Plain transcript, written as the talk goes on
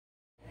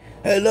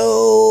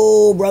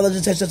Hello, brothers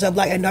and sisters of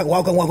light and dark.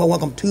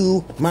 Welcome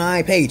to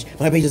my page.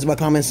 My page is about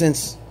common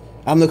sense.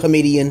 I'm the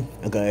comedian,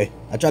 okay?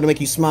 I try to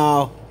make you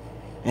smile,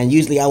 and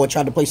usually I would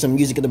try to play some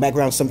music in the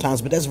background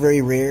sometimes, but that's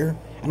very rare.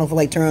 I don't feel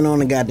like turning on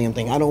the goddamn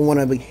thing. I don't want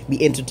to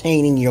be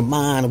entertaining your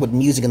mind with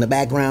music in the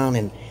background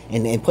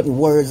and putting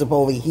words up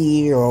over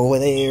here or over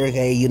there,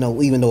 okay? You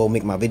know, even though it'll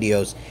make my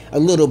videos a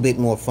little bit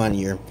more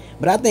funnier.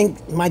 But I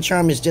think my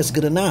charm is just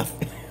good enough,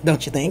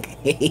 don't you think?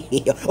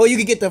 Or you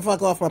can get the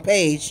fuck off my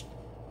page.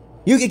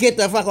 You can get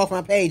the fuck off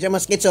my page. I'm a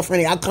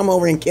schizophrenic. I'll come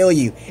over and kill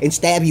you and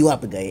stab you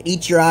up again.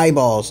 Eat your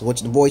eyeballs,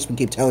 which the voice would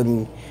keep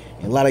telling me.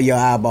 A lot of your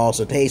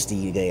eyeballs are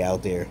tasty today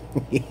out there.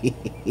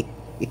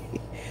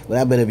 But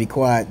I better be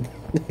quiet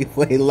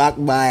before they lock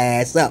my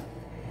ass up.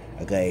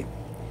 Okay?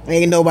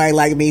 Ain't nobody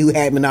like me who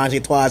had menage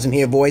a trois and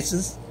hear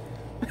voices.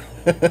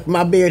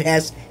 My beard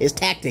has its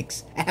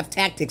tactics. I have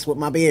tactics with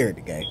my beard,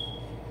 okay?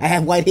 I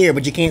have white hair,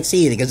 but you can't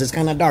see it because it's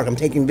kind of dark. I'm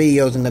taking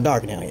videos in the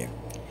dark now here.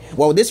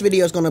 Well, this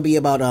video is going to be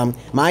about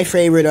my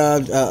favorite,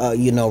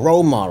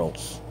 role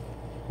models.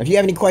 If you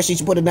have any questions,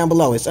 you put it down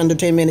below. It's under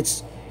 10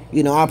 minutes.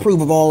 You know, I approve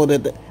of all of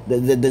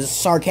the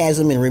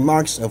sarcasm and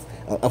remarks of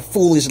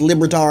foolish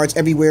libertards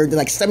everywhere.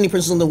 Like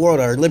 70% of the world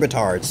are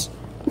libertards.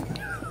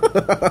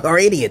 Or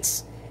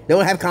idiots. They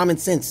don't have common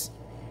sense.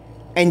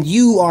 And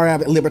you are a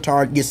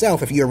libertard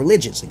yourself if you're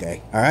religious,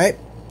 okay? Alright?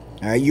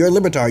 Alright, you're a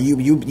libertard.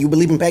 You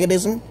believe in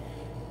paganism?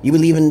 You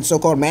believe in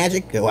so-called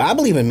magic? Well, I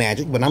believe in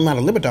magic, but I'm not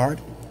a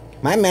libertard.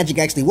 My magic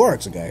actually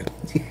works, okay?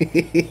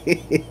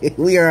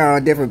 We are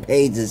on different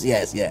pages.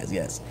 Yes.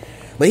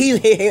 But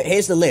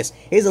here's the list.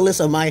 Here's a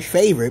list of my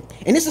favorite.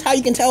 And this is how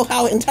you can tell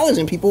how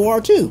intelligent people are,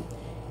 too.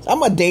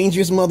 I'm a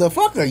dangerous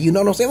motherfucker. You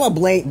know what I'm saying? I'm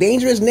a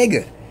dangerous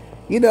nigga.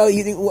 You know,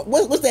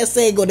 what's that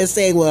saying go to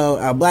say,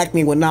 well, black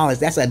men with knowledge,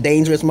 that's a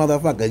dangerous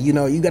motherfucker. You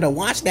know, you gotta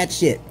watch that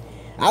shit.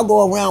 I'll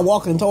go around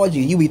walking towards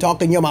you. You be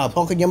talking your mouth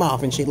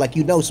and shit like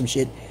you know some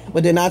shit.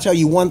 But then I'll tell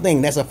you one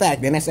thing, that's a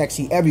fact, and that's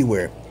actually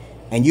everywhere.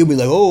 And you'll be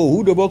like, oh,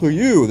 who the fuck are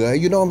you?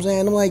 You know what I'm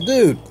saying? I'm like,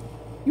 dude,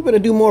 you better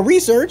do more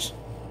research.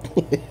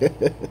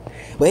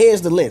 But here's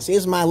the list.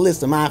 Here's my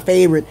list of my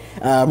favorite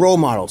role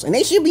models. And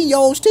they should be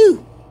yours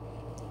too.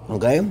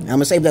 Okay? I'm going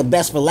to save the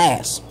best for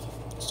last.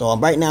 So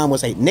right now I'm going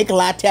to say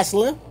Nikola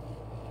Tesla.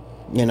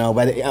 You know,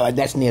 but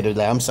that's near the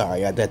left. I'm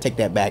sorry. I take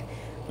that back.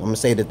 I'm going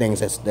to say the things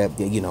that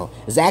you know.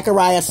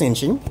 Zachariah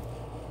Ascension.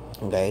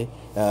 Okay?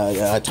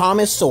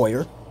 Thomas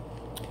Sawyer.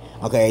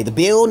 Okay? The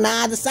Bill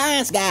Nye the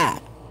Science Guy.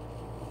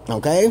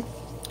 Okay,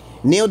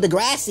 Neil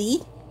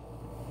deGrasse,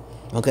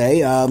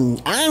 okay,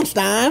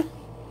 Einstein,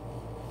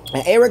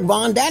 Eric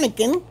von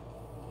Däniken,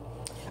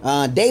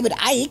 David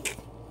Icke,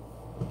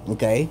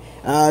 okay,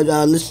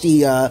 let's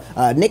see,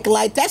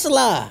 Nikola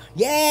Tesla,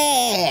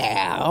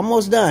 yeah,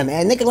 almost done,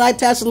 and Nikola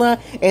Tesla,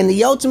 and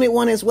the ultimate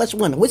one is which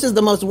one? Which is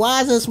the most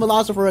wisest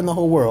philosopher in the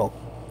whole world?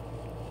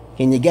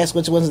 Can you guess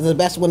which one is the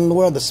best one in the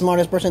world, the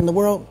smartest person in the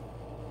world?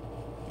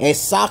 It's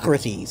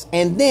Socrates.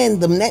 And then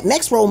the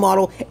next role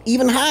model,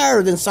 even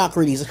higher than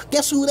Socrates.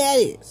 Guess who that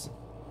is?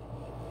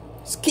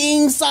 It's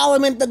King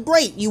Solomon the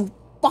Great. You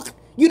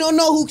don't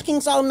know who King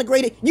Solomon the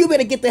Great is? You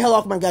better get the hell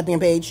off my goddamn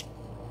page.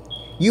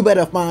 You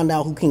better find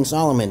out who King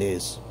Solomon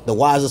is. The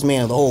wisest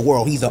man of the whole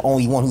world. He's the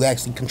only one who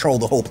actually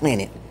controlled the whole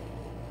planet.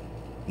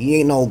 He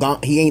ain't no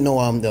what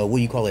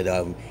do you call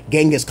it?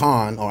 Genghis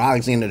Khan or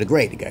Alexander the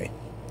Great, okay?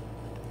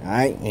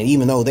 Alright? And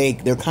even though they're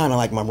kind of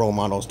like my role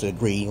models to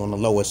agree on the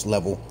lowest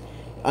level,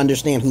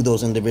 understand who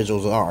those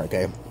individuals are,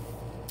 okay?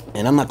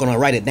 And I'm not going to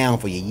write it down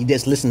for you. You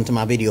just listen to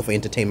my video for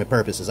entertainment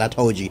purposes. I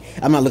told you,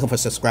 I'm not looking for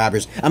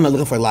subscribers. I'm not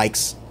looking for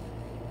likes.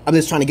 I'm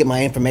just trying to get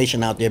my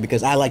information out there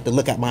because I like to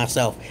look at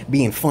myself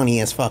being funny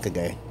as fuck,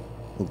 okay?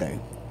 Okay.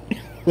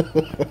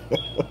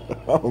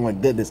 Oh my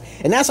goodness.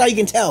 And that's how you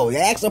can tell. You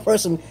ask a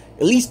person,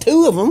 at least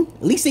two of them,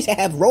 at least they should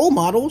have role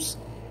models.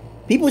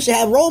 People should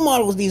have role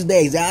models these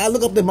days. I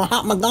look up to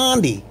Mahatma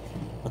Gandhi.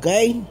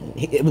 Okay,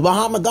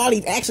 Mahatma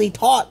Gandhi actually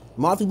taught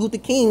Martin Luther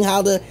King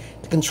how to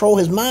control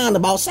his mind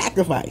about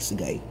sacrifice.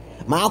 Okay,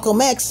 Malcolm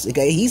X.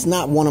 Okay, he's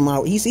not one of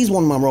my he's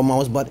one of my role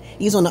models, but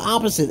he's on the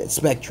opposite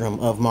spectrum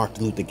of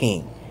Martin Luther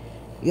King.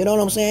 You know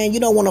what I'm saying?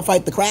 You don't want to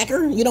fight the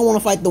cracker. You don't want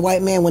to fight the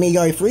white man when he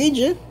already freed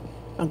you.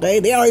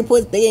 Okay,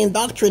 they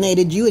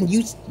indoctrinated you, and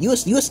you're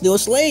still a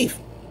slave.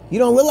 You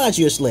don't realize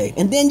you're a slave.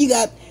 And then you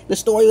got the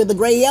story of the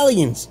gray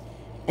aliens.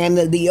 And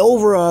the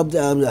over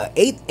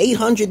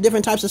 800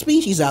 different types of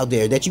species out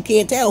there that you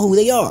can't tell who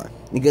they are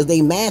because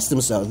they mask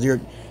themselves.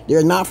 They're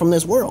not from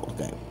this world.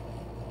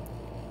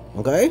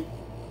 Okay.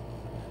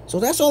 So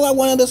that's all I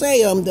wanted to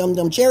say.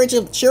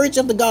 Chariots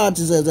of the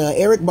Gods is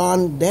Eric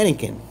von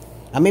Däniken.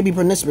 I may be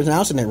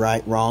pronouncing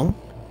it wrong,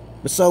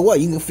 but so what?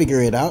 You can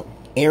figure it out.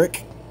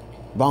 Eric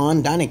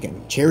von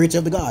Däniken, Chariots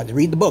of the Gods.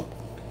 Read the book.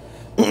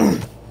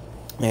 And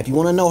if you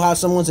want to know how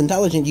someone's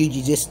intelligent, you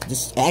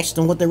just ask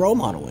them what their role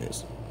model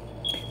is.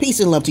 Peace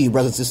and love to you,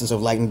 brothers and sisters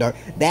of light and dark.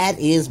 That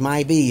is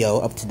my video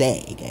of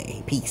today,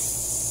 okay?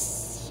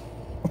 Peace.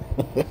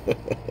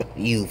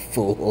 You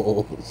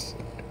fools.